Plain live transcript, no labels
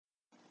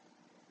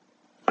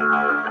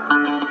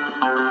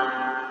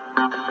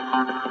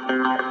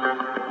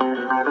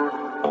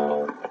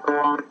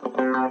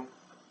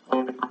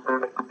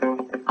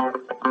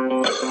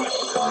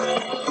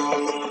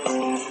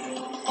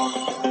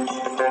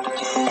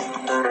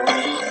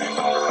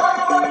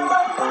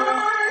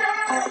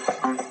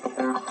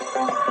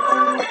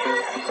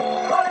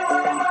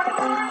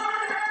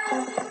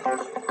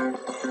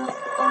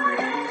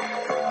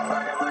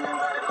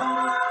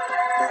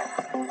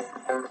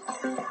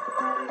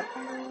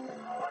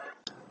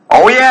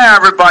Oh yeah,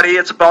 everybody,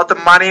 it's about the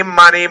money,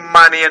 money,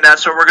 money, and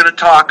that's what we're going to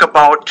talk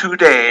about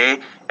today,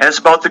 and it's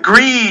about the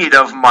greed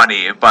of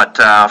money. But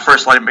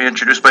first, let me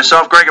introduce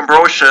myself, Greg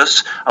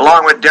Ambrosius,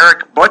 along with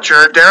Darik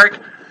Butcher.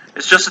 Darik,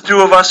 it's just the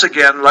two of us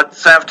again.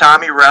 Let's have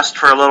Tommy rest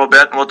for a little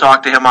bit, and we'll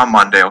talk to him on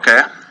Monday,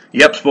 okay?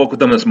 Yep, spoke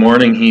with him this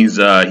morning. He's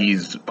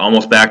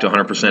almost back to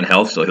 100%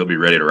 health, so he'll be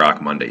ready to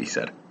rock Monday, he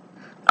said.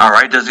 All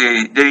right. Did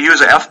he use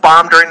an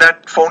F-bomb during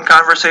that phone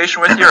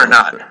conversation with you or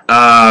not?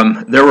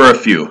 There were a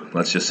few.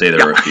 Let's just say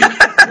there were a few.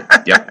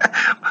 Yep.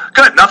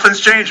 Good.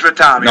 Nothing's changed with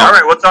Tommy. No. All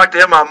right. We'll talk to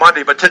him on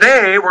Monday. But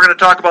today we're going to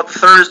talk about the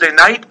Thursday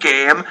night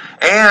game,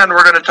 and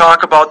we're going to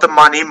talk about the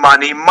money,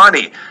 money,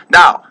 money.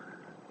 Now,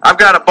 I've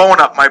got a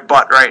bone up my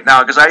butt right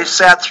now because I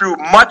sat through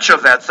much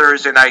of that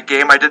Thursday night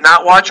game. I did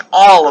not watch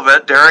all of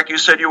it. Darik, you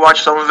said you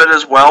watched some of it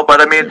as well, but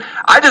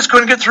I just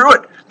couldn't get through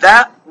it.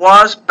 That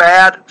was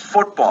bad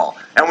football,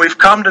 and we've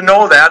come to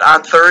know that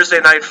on Thursday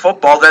night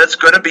football that it's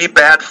going to be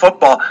bad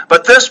football.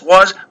 But this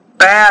was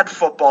bad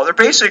football. There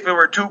basically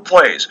were two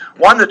plays.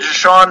 One, the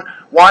Deshaun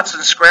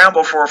Watson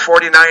scramble for a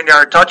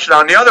 49-yard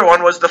touchdown. The other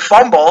one was the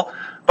fumble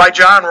by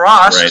John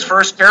Ross, right. His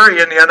first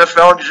carry in the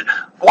NFL.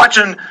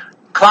 Watching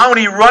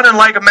Clowney running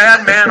like a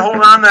madman,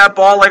 holding on to that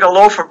ball like a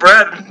loaf of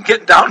bread, and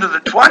getting down to the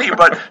 20,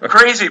 but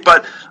crazy.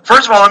 But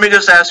first of all, let me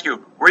just ask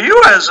you, were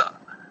you as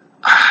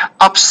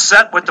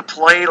upset with the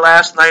play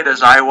last night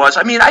as I was?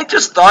 I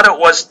just thought it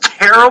was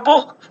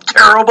terrible,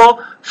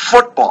 terrible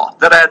football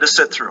that I had to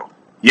sit through.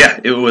 Yeah,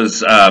 it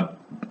was.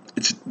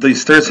 It's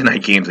these Thursday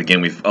night games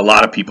again. A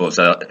lot of people have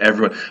said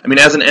everyone.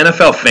 As an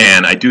NFL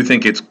fan, I do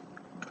think it's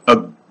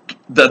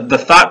the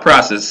thought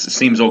process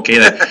seems okay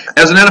that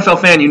as an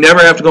NFL fan, you never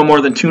have to go more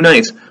than two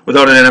nights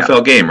without an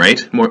NFL game,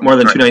 right? More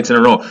than two nights in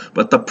a row.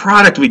 But the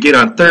product we get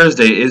on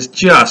Thursday is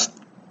just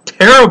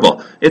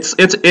terrible.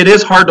 It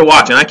is hard to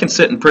watch, and I can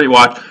sit and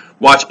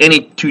watch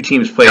any two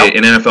teams play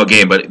an NFL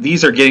game, but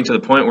these are getting to the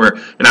point where,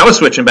 and I was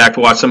switching back to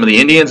watch some of the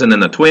Indians and then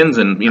the Twins,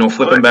 and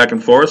flipping back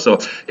and forth. So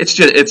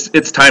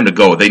it's time to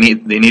go. They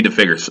need to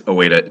figure a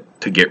way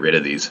to get rid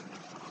of these.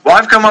 Well,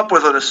 I've come up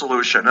with a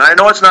solution, and I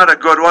know it's not a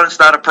good one, it's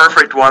not a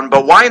perfect one,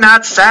 but why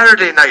not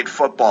Saturday night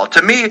football?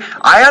 To me,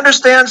 I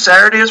understand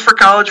Saturday is for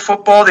college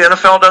football. The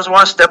NFL doesn't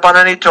want to step on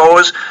any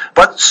toes,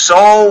 but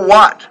so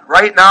what?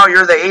 Right now,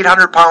 you're the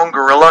 800-pound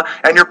gorilla,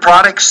 and your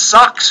product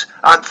sucks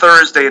on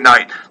Thursday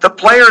night. The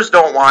players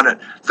don't want it.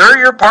 They're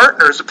your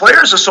partners. The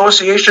Players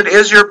Association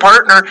is your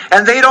partner,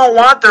 and they don't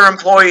want their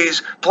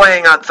employees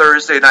playing on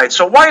Thursday night.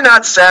 So why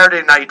not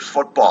Saturday night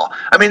football?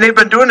 They've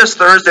been doing this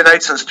Thursday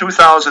night since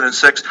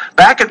 2006.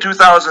 Back in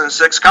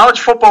 2006, college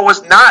football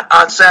was not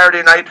on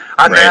Saturday night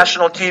on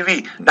national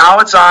TV. Now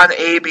it's on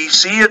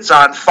ABC, it's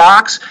on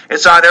Fox,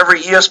 it's on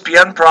every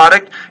ESPN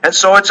product, and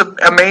so it's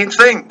a main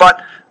thing.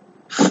 But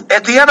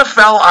at the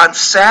NFL on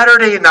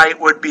Saturday night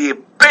would be a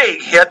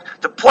big hit.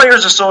 The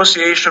Players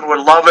Association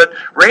would love it.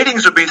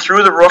 Ratings would be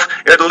through the roof.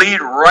 It'd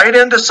lead right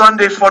into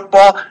Sunday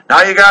football.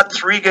 Now you got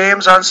 3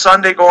 games on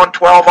Sunday going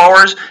 12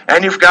 hours,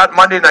 and you've got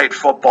Monday night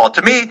football.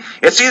 To me,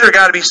 it's either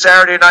got to be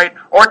Saturday night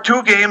or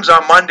 2 games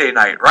on Monday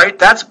night, right?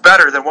 That's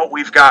better than what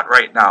we've got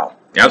right now.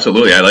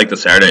 Absolutely, I like the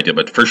Saturday idea,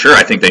 but for sure,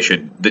 I think they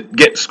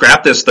should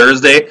scrap this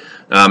Thursday.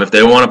 If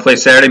they want to play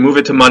Saturday, move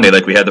it to Monday,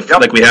 like we have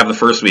the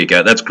first week.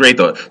 That's great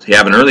though. So you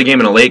have an early game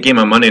and a late game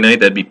on Monday night.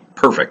 That'd be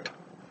perfect.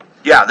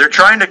 Yeah, they're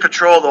trying to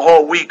control the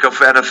whole week of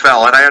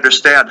NFL, and I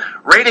understand.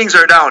 Ratings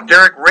are down.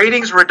 Darik,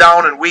 ratings were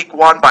down in week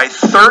 1 by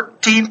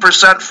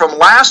 13% from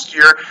last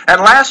year, and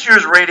last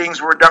year's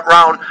ratings were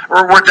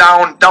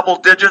down double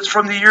digits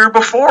from the year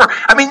before.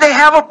 They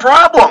have a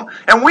problem,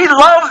 and we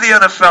love the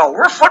NFL.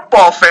 We're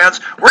football fans.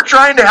 We're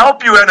trying to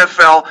help you,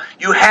 NFL.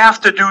 You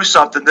have to do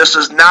something. This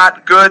is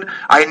not good.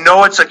 I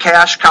know it's a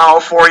cash cow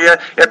for you.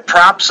 It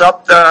props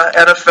up the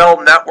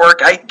NFL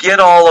network. I get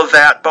all of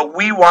that, but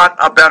we want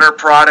a better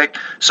product.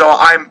 So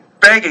I'm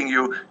begging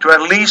you to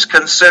at least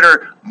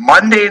consider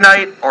Monday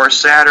night or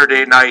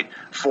Saturday night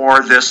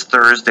for this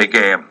Thursday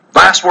game.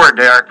 Last word,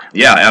 Darik.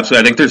 Yeah, absolutely.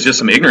 I think there's just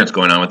some ignorance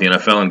going on with the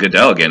NFL and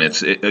Goodell again.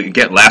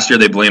 Again, last year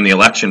they blamed the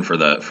election for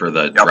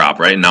the drop,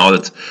 right? And now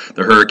that's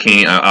the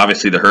hurricane.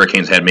 Obviously, the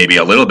hurricanes had maybe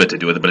a little bit to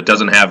do with it, but it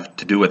doesn't have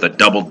to do with a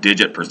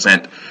double-digit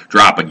 %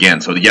 drop again.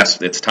 So yes,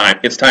 it's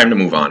time to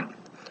move on.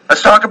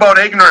 Let's talk about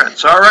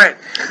ignorance. All right.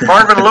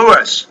 Marvin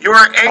Lewis, you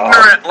were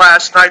ignorant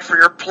last night for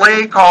your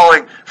play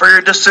calling, for your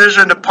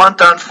decision to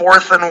punt on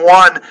 4th and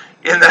 1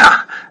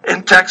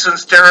 in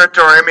Texans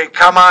territory. I mean,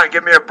 come on,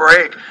 give me a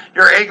break.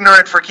 You're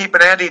ignorant for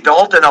keeping Andy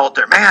Dalton out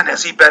there. Man,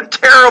 has he been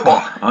terrible.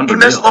 He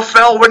missed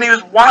LaFell when he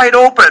was wide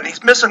open.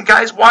 He's missing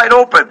guys wide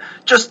open.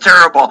 Just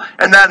terrible.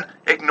 And then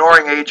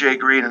ignoring A.J.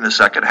 Green in the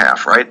second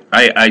half, right?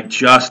 I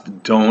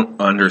just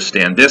don't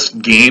understand. This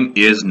game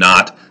is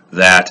not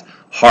that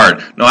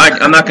hard. No,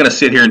 I'm not going to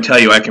sit here and tell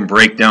you I can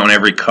break down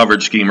every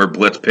coverage scheme or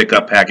blitz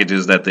pickup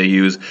packages that they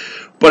use.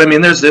 But I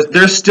mean,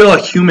 there's still a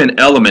human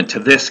element to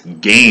this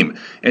game,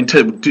 and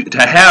to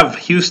have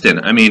Houston.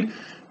 I mean,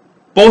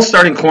 both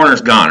starting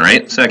corners gone,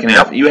 right? Second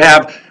half. Yep. You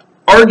have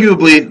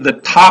arguably the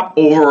top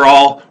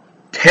overall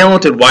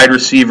talented wide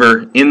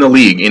receiver in the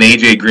league in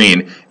A.J.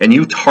 Green, and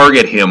you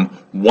target him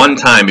one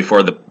time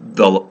before the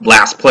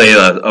last play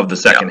of the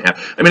second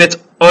half. I mean, it's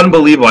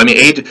unbelievable. I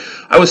mean,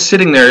 I was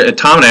sitting there,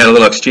 Tom and I had a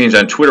little exchange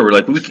on Twitter. We're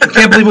like, we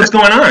can't believe what's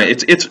going on.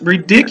 It's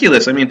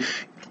ridiculous. I mean,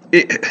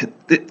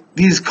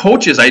 these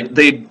coaches,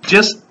 they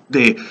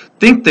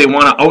think they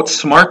want to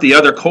outsmart the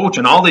other coach,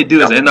 and all they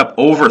do is end up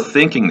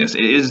overthinking this.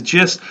 It is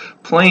just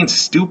plain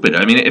stupid.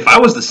 I mean, if I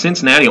was the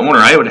Cincinnati owner,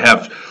 I would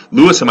have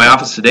Lewis in my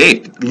office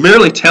today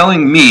literally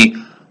telling me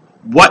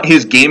what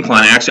his game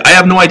plan actually. I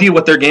have no idea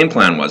what their game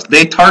plan was.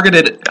 They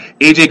targeted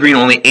A.J. Green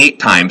only 8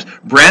 times,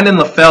 Brandon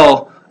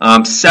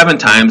LaFell 7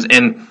 times,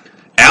 and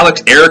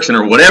Alex Erickson,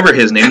 or whatever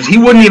his name is, he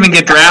wouldn't even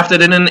get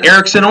drafted in an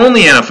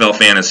Erickson-only NFL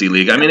fantasy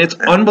league. I mean, it's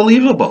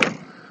unbelievable.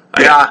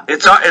 Yeah,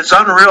 it's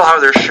unreal how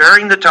they're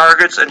sharing the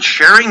targets and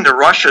sharing the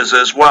rushes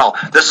as well.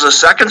 This is a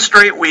second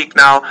straight week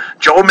now.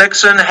 Joe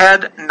Mixon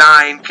had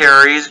 9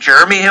 carries.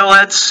 Jeremy Hill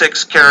had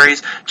 6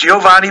 carries.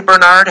 Giovanni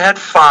Bernard had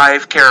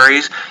 5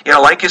 carries. You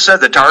know, like you said,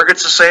 the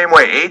target's the same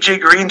way. A.J.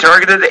 Green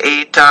targeted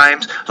 8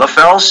 times.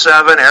 LaFell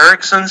 7.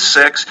 Erickson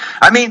 6.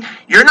 I mean,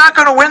 you're not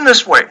going to win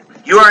this way.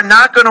 You are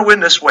not going to win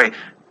this way.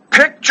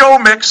 Pick Joe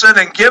Mixon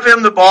and give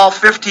him the ball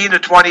 15 to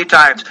 20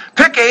 times.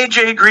 Pick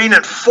A.J. Green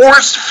and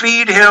force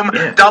feed him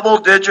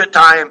double-digit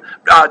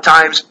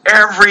times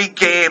every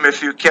game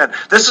if you can.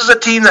 This is a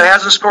team that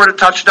hasn't scored a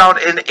touchdown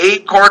in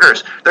 8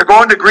 quarters. They're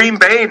going to Green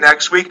Bay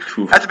next week.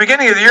 At the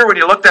beginning of the year, when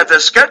you looked at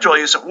this schedule,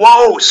 you said,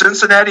 whoa,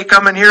 Cincinnati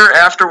coming here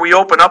after we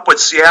open up with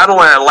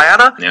Seattle and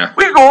Atlanta? Yeah.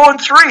 We're going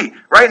 3.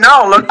 Right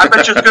now, look, I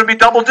bet you it's going to be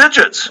double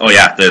digits. Oh,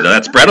 yeah,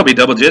 that spread will be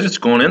double digits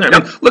going in there. I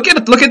mean, look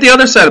at the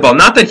other side of the ball.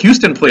 Not that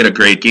Houston played a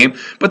great game,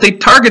 but they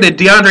targeted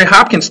DeAndre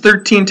Hopkins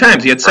 13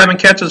 times. He had 7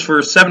 catches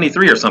for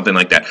 73 or something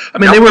like that. I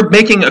mean, they were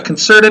making a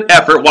concerted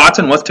effort.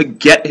 Watson was to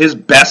get his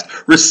best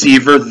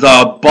receiver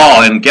the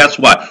ball. And guess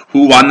what?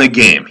 Who won the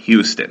game?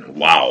 Houston.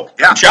 Wow.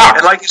 Yeah,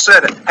 and like you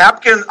said,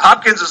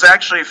 Hopkins is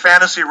actually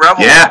fantasy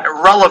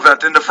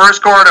relevant. In the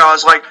first quarter, I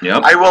was like,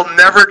 I will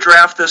never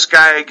draft this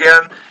guy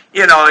again.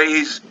 You know,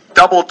 he's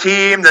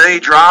double-teamed, and then he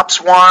drops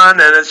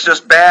one, and it's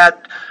just bad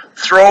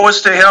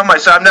throws to him. I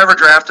said, I'm never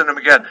drafting him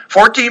again.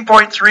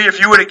 14.3, if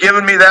you would have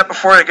given me that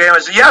before the game, I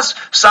said, yes,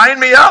 sign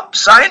me up,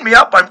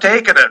 I'm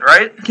taking it,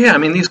 right? Yeah, I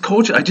mean, these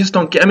coaches, I just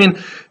don't get, I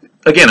mean,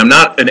 again, I'm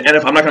not going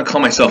to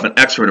call myself an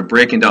expert at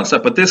breaking down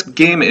stuff, but this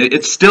game,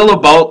 it's still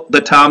about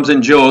the Toms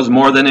and Joes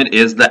more than it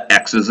is the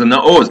X's and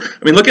the O's.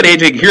 I mean, look at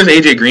here's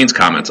AJ Green's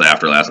comments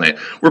after last night.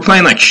 We're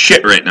playing like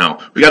shit right now.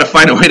 We got to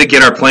find a way to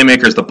get our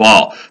playmakers the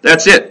ball.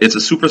 That's it. It's a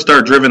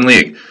superstar-driven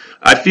league.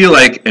 I feel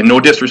like, and no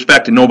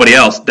disrespect to nobody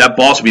else, that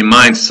ball should be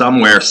mine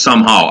somewhere,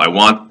 somehow. I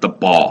want the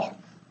ball.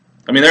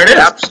 I mean, there it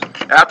is.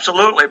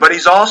 Absolutely, but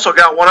he's also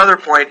got one other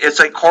point.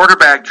 It's a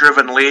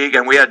quarterback-driven league,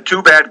 and we had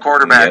 2 bad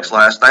quarterbacks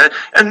last night.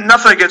 And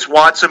nothing against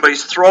Watson, but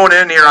he's thrown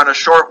in here on a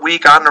short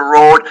week on the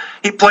road.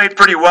 He played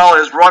pretty well.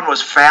 His run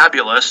was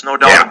fabulous, no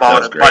doubt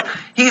about it. Great. But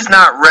he's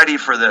not ready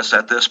for this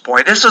at this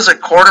point. This is a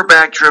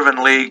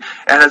quarterback-driven league,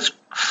 and it's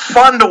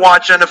fun to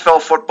watch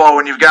NFL football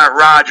when you've got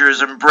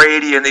Rodgers and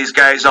Brady and these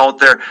guys out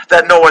there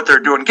that know what they're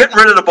doing. Getting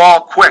rid of the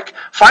ball quick,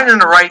 finding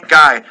the right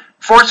guy.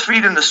 Force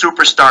feeding the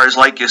superstars,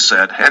 like you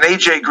said. And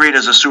A.J. Green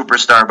is a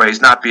superstar, but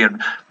he's not being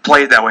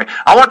played that way.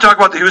 I want to talk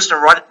about the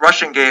Houston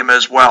rushing game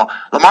as well.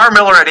 Lamar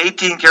Miller had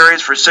 18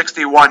 carries for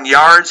 61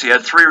 yards. He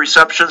had 3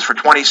 receptions for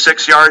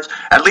 26 yards.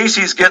 At least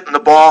he's getting the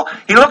ball.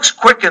 He looks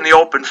quick in the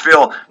open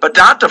field. But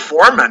Donta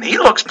Foreman, he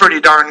looks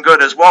pretty darn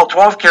good as well.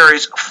 12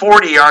 carries,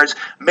 40 yards.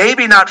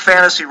 Maybe not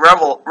fantasy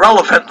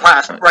relevant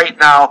right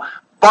now,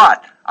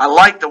 but I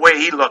like the way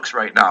he looks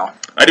right now.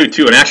 I do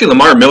too, and actually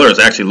Lamar Miller has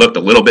actually looked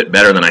a little bit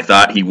better than I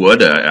thought he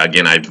would.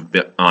 Again, I've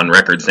been on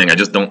record saying I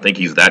just don't think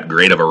he's that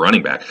great of a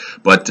running back.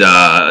 But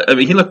I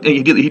mean,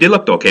 he did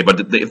look okay.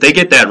 But if they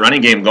get that running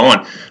game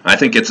going, I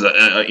think it's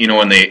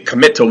when they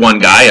commit to one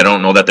guy. I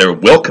don't know that they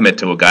will commit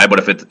to a guy,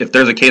 but if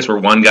there's a case where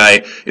one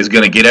guy is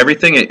going to get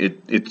everything,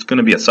 it's going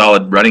to be a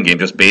solid running game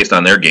just based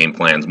on their game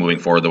plans moving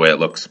forward the way it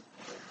looks.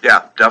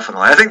 Yeah,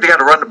 definitely. I think they got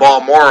to run the ball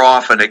more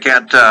often. They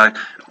can't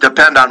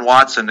depend on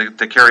Watson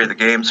to carry the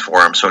games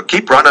for him. So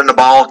keep running the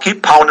ball,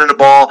 keep pounding the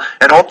ball,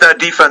 and hope that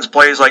defense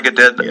plays like it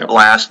did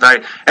last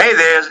night. Hey,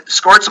 they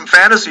scored some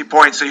fantasy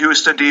points, the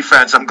Houston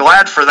defense. I'm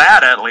glad for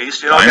that, at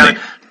least.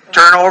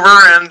 turnover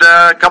and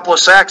a couple of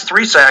sacks,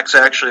 3 sacks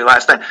actually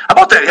last night. How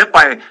about that hit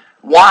by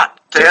Watt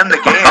to end the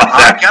game?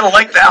 I kind of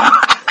like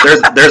that.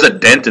 There's a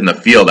dent in the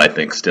field, I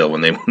think, still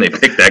when they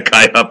picked that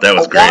guy up. That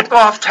was great.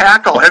 Walk-off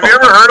tackle. Have you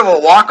ever heard of a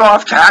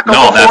walk-off tackle?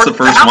 No, before? that's the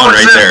first one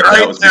right there. Right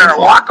that was there,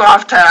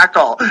 walk-off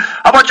tackle.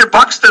 How about your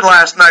Buxton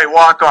last night?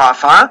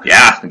 Walk-off, huh?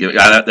 Yeah,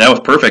 that was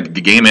perfect.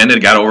 The game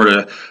ended. Got over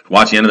to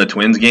watch the end of the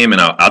Twins game,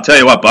 and I'll tell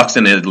you what,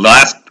 Buxton is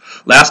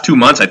last 2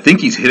 months, I think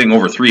he's hitting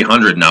over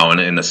 300 now,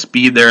 and the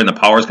speed there and the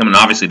power's coming,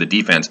 obviously the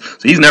defense.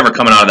 So he's never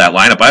coming out of that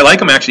lineup. I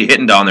like him actually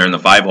hitting down there in the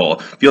 5-hole.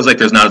 Feels like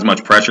there's not as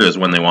much pressure as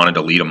when they wanted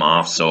to lead him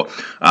off. So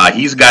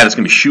he's a guy that's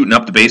going to be shooting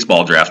up the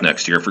baseball draft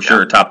next year for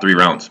sure, top 3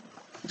 rounds.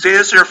 See,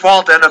 this is your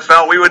fault,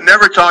 NFL. We would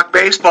never talk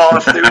baseball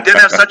if we didn't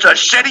have such a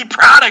shitty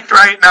product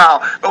right now.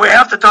 But we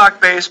have to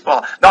talk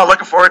baseball. No,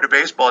 looking forward to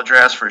baseball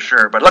drafts for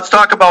sure. But let's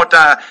talk about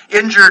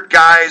injured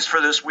guys for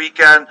this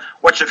weekend.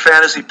 What should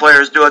fantasy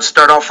players do? Let's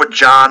start off with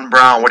John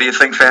Brown. What do you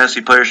think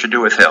fantasy players should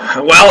do with him?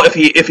 Well,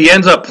 if he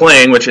ends up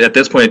playing, which at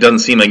this point it doesn't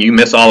seem like, you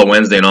miss all the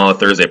Wednesday and all the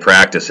Thursday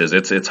practices,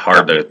 it's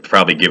hard to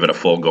probably give it a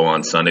full go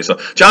on Sunday. So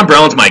John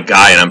Brown's my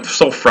guy, and I'm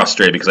so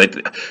frustrated because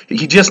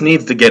he just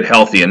needs to get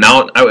healthy. And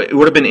now it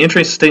would have been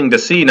interesting to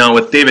see now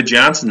with David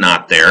Johnson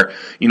not there.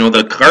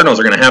 The Cardinals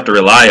are going to have to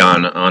rely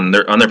on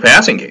their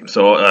passing game.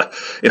 So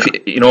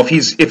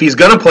if he's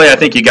going to play, I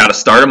think you got to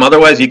start him.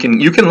 Otherwise, you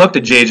can look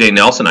to J.J.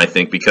 Nelson, I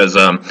think, because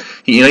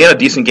he had a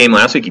decent game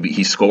last week.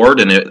 He scored,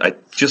 and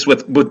just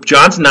with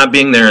Johnson not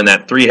being there and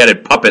that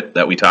 3-headed puppet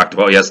that we talked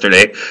about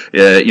yesterday,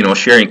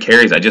 sharing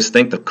carries, I just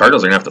think the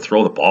Cardinals are going to have to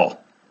throw the ball.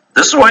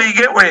 This is what you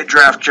get when you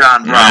draft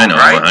John Brown,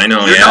 right? I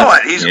know. You know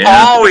it. He's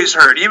always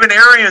hurt. Even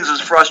Arians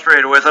is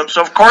frustrated with him.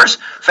 So, of course,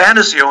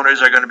 fantasy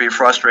owners are going to be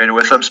frustrated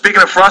with him.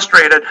 Speaking of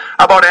frustrated,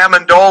 how about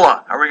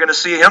Amendola? Are we going to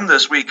see him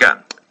this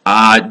weekend?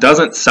 It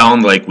doesn't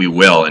sound like we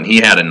will, and he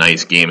had a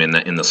nice game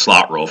in the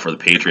slot role for the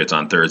Patriots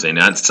on Thursday.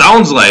 Now, it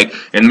sounds like,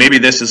 and maybe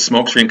this is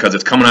smokescreen because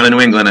it's coming out of New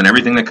England, and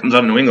everything that comes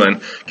out of New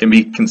England can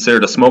be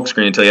considered a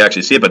smokescreen until you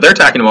actually see it, but they're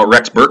talking about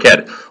Rex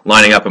Burkhead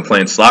lining up and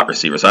playing slot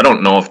receiver, so I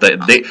don't know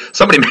if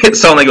somebody made it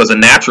sound like it was a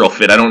natural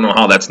fit. I don't know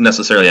how that's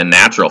necessarily a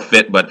natural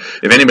fit, but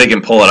if anybody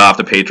can pull it off,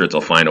 the Patriots will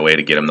find a way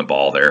to get him the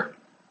ball there.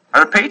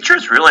 Are the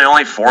Patriots really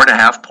only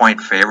 4.5-point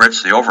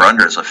favorites? The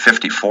over-under is a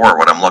 54,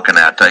 what I'm looking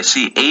at. I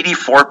see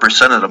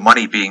 84% of the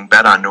money being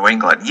bet on New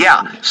England.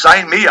 Yeah,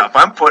 sign me up.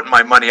 I'm putting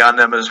my money on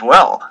them as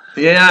well.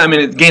 Yeah, I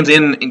mean, games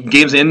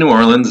in New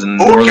Orleans.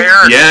 And who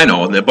cares? Yeah, I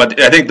know. But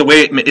I think the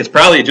way it's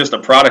probably just a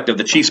product of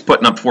the Chiefs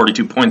putting up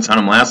 42 points on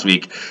them last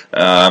week.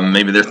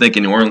 Maybe they're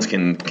thinking New Orleans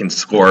can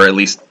score at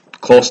least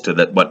close to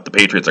what the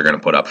Patriots are going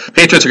to put up.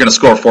 Patriots are going to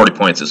score 40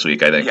 points this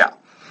week, I think.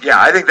 Yeah,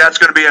 I think that's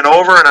going to be an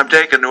over, and I'm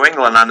taking New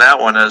England on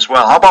that one as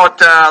well. How about,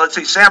 let's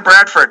see, Sam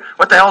Bradford?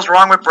 What the hell's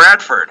wrong with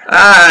Bradford?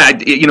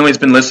 He's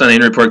been listed on the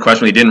injury report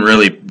question. He didn't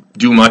really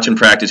do much in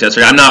practice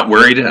yesterday. I'm not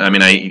worried. I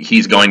mean,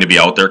 he's going to be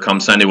out there come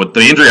Sunday. What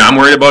the injury I'm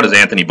worried about is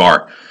Anthony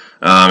Barr.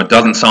 It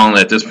doesn't sound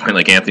at this point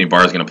like Anthony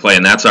Barr is going to play,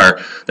 and that's our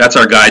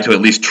guy to at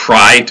least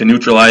try to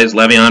neutralize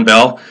Le'Veon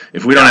Bell.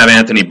 If we don't have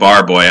Anthony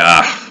Barr, boy,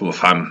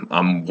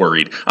 I'm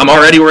worried. I'm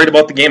already worried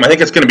about the game. I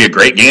think it's going to be a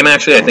great game.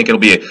 Actually, I think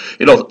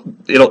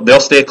they'll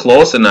stay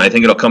close, and I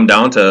think it'll come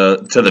down to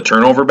the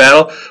turnover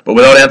battle. But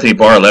without Anthony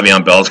Barr,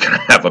 Le'Veon Bell is going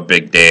to have a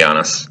big day on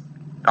us.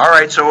 All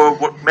right, so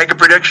we'll make a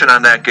prediction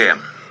on that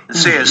game.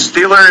 Let's see,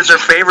 Steelers are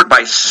favored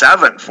by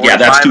 7,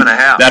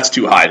 45.5. That's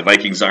too high. The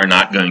Vikings are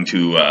not going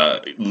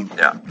to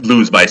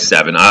lose by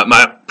 7.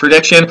 My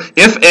prediction,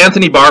 if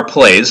Anthony Barr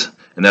plays,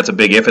 and that's a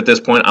big if at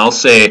this point, I'll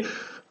say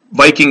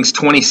Vikings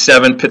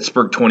 27,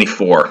 Pittsburgh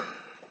 24.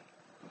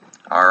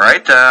 All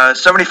right,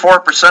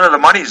 74% of the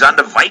money's on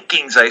the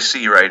Vikings, I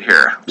see right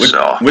here.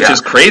 Which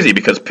is crazy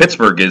because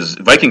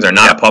Vikings are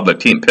not a public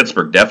team.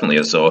 Pittsburgh definitely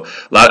is. So,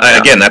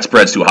 again, that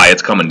spread's too high.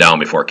 It's coming down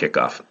before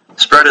kickoff.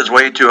 Spread is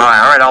way too high.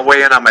 All right, I'll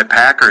weigh in on my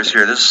Packers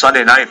here. This is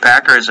Sunday night,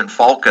 Packers and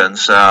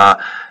Falcons.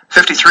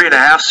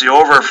 53.5 is the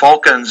over.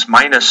 Falcons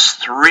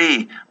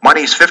 -3.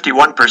 Money's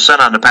 51%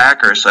 on the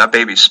Packers, so that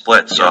baby's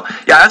split. So,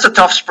 that's a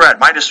tough spread.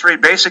 -3.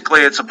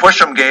 Basically, it's a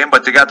push-em game,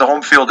 but they got the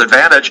home field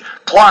advantage.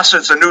 Plus,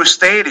 it's a new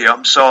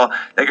stadium, so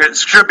it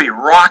should be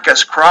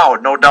raucous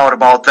crowd, no doubt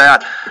about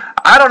that.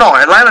 I don't know.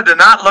 Atlanta did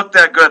not look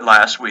that good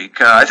last week.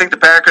 I think the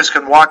Packers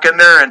can walk in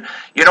there, and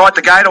you know what?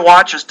 The guy to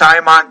watch is Ty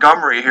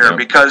Montgomery here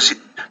because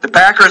the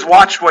Packers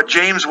watched what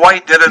James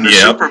White did in the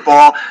Super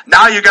Bowl.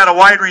 Now you got a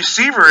wide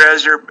receiver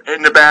as you're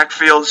in the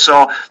backfield,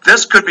 so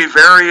this could be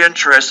very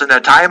interesting.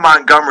 That Ty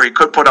Montgomery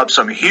could put up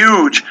some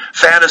huge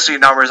fantasy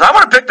numbers. I'm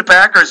going to pick the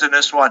Packers in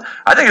this one.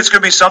 I think it's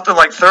going to be something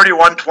like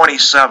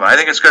 31-27. I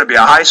think it's going to be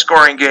a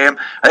high-scoring game.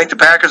 I think the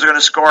Packers are going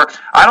to score.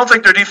 I don't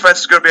think their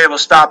defense is going to be able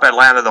to stop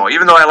Atlanta, though.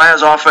 Even though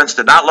Atlanta's offense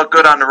did not look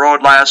good on the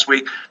road last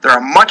week, they're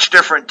a much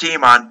different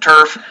team on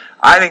turf.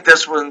 I think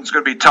this one's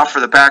going to be tough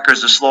for the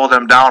Packers to slow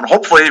them down.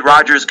 Hopefully,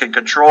 Rodgers can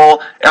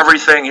control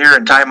everything here,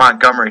 and Ty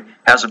Montgomery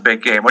has a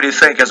big game. What do you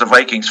think as a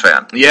Vikings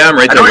fan? Yeah, I'm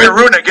right there. I know you're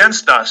rooting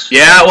against us.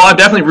 Yeah, well, I'm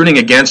definitely rooting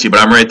against you, but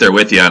I'm right there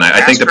with you, and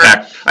I think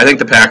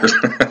the Packers.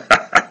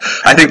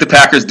 I think the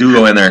Packers do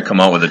go in there and come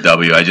out with a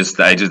W. I just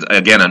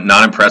again, I'm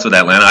not impressed with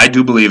Atlanta. I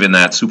do believe in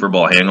that Super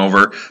Bowl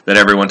hangover that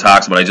everyone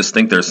talks about. I just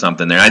think there's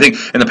something there. I think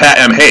in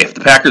hey, if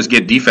the Packers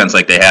get defense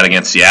like they had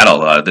against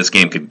Seattle, this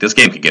game could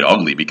get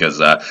ugly because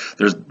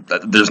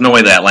there's no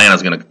way that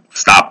Atlanta's going to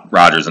stop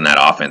Rodgers in that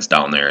offense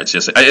down there.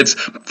 It's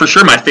for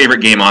sure my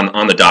favorite game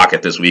on the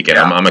docket this weekend.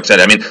 Yeah. I'm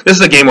excited. I mean, this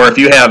is a game where if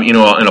you have in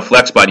a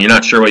flex spot and you're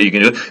not sure what you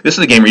can do, this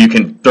is a game where you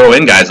can throw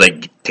in guys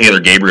like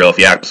Taylor Gabriel if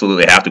you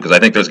absolutely have to, because I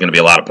think there's going to be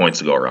a lot of points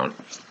to go around.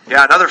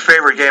 Yeah, another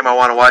favorite game I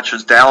want to watch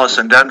is Dallas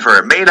and Denver.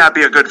 It may not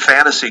be a good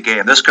fantasy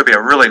game. This could be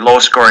a really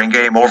low-scoring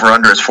game.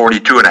 Over-under is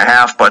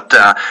 42.5, but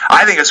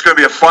I think it's going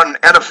to be a fun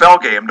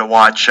NFL game to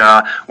watch.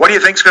 What do you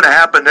think is going to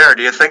happen there?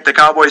 Do you think the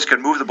Cowboys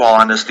can move the ball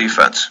on this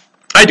defense?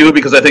 I do,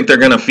 because I think they're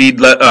going to feed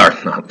not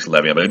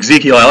Le'Veon, but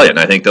Ezekiel Elliott, and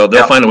I think they'll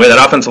find a way.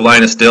 That offensive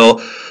line is still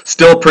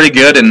pretty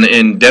good,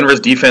 and Denver's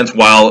defense,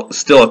 while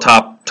still a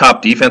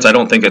top defense, I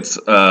don't think it's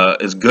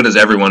as good as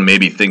everyone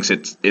maybe thinks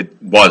it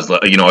was.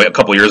 A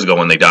couple years ago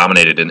when they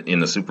dominated in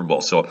the Super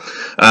Bowl. So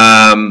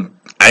I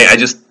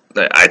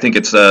think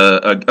it's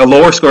a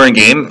lower scoring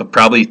game, but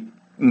probably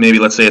maybe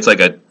let's say it's like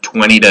a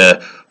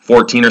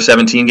 20-14 or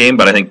 17 game.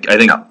 But I think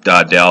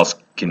Dallas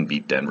can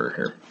beat Denver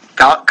here.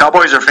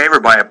 Cowboys are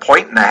favored by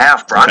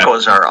 1.5.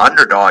 Broncos are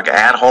underdog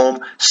at home.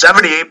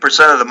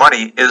 78% of the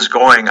money is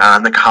going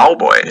on the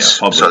Cowboys.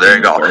 So there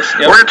you go. Yep.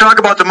 We're going to talk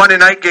about the Monday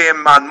night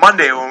game on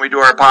Monday when we do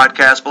our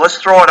podcast, but let's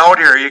throw it out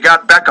here. You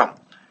got Beckham.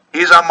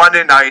 He's on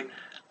Monday night.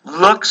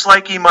 Looks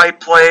like he might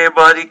play,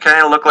 but he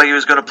kind of looked like he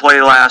was going to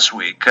play last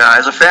week.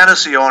 As a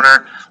fantasy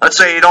owner, let's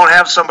say you don't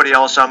have somebody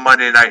else on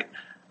Monday night.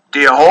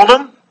 Do you hold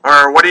him,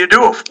 or what do you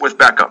do with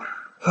Beckham?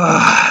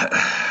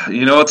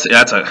 It's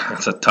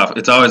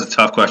always a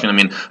tough question. I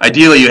mean,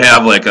 ideally you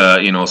have like a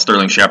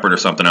Sterling Shepard or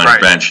something on your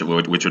bench,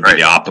 which would be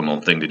the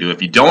optimal thing to do.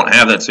 If you don't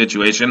have that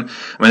situation,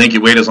 I think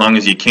you wait as long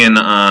as you can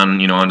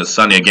on to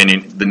Sunday.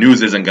 Again, the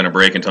news isn't going to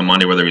break until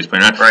Monday whether he's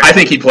playing or not. Right. I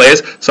think he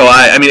plays. So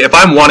I mean, if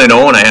I'm 1-0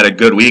 and I had a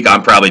good week,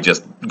 I'm probably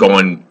just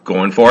going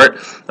for it,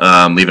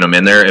 leaving him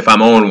in there. If I'm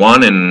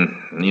 0-1 and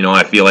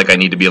I feel like I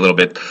need to be a little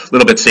bit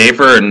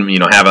safer and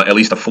have at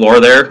least a floor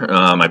there,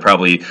 I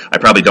probably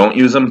don't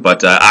use him,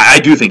 but I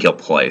do think he'll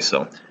play.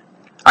 So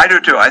I do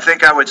too. I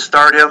think I would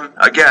start him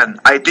again.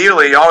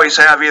 Ideally, you always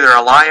have either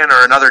a Lion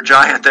or another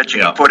Giant that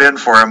you can put in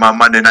for him on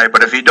Monday night.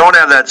 But if you don't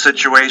have that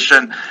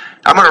situation,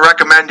 I'm going to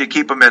recommend you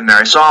keep him in there.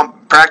 I saw him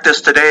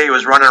practice today. He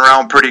was running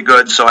around pretty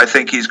good, so I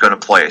think he's going to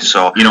play.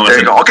 So there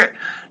you go. Okay,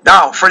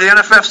 now for the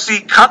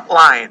NFFC cut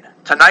line.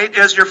 Tonight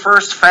is your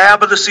first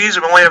fab of the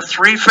season. We only have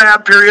 3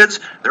 fab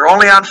periods. They're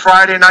only on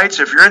Friday nights.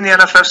 If you're in the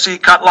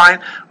NFFC cut line,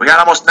 we got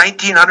almost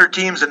 1,900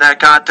 teams in that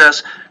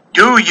contest.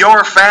 Do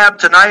your fab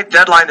tonight.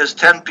 Deadline is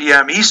 10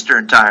 p.m.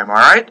 Eastern time, all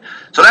right?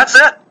 So that's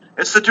it.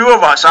 It's the two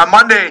of us. On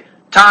Monday,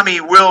 Tommy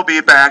will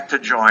be back to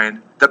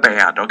join the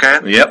band,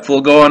 okay? Yep,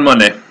 we'll go on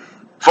Monday.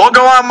 Full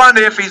go on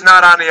Monday if he's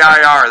not on the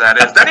IR, that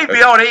is. Then he'd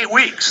be out 8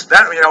 weeks.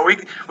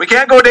 We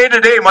can't go day to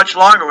day much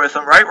longer with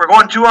him, right? We're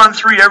going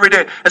 2-on-3 every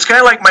day. It's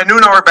kind of like my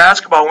noon hour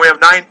basketball when we have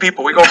 9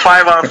 people. We go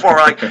 5-on-4. We're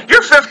like,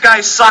 your 5th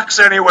guy sucks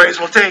anyways.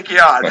 We'll take you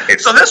on.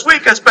 Right. So this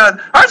week has been,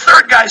 our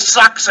 3rd guy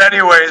sucks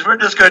anyways. We're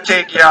just going to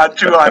take you on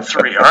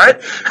 2-on-3, all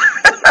right?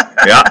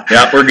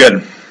 Yeah, we're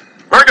good.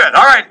 We're good.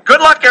 All right.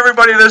 Good luck,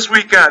 everybody, this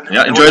weekend.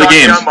 Yeah, enjoy the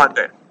games. On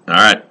Monday. All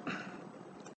right.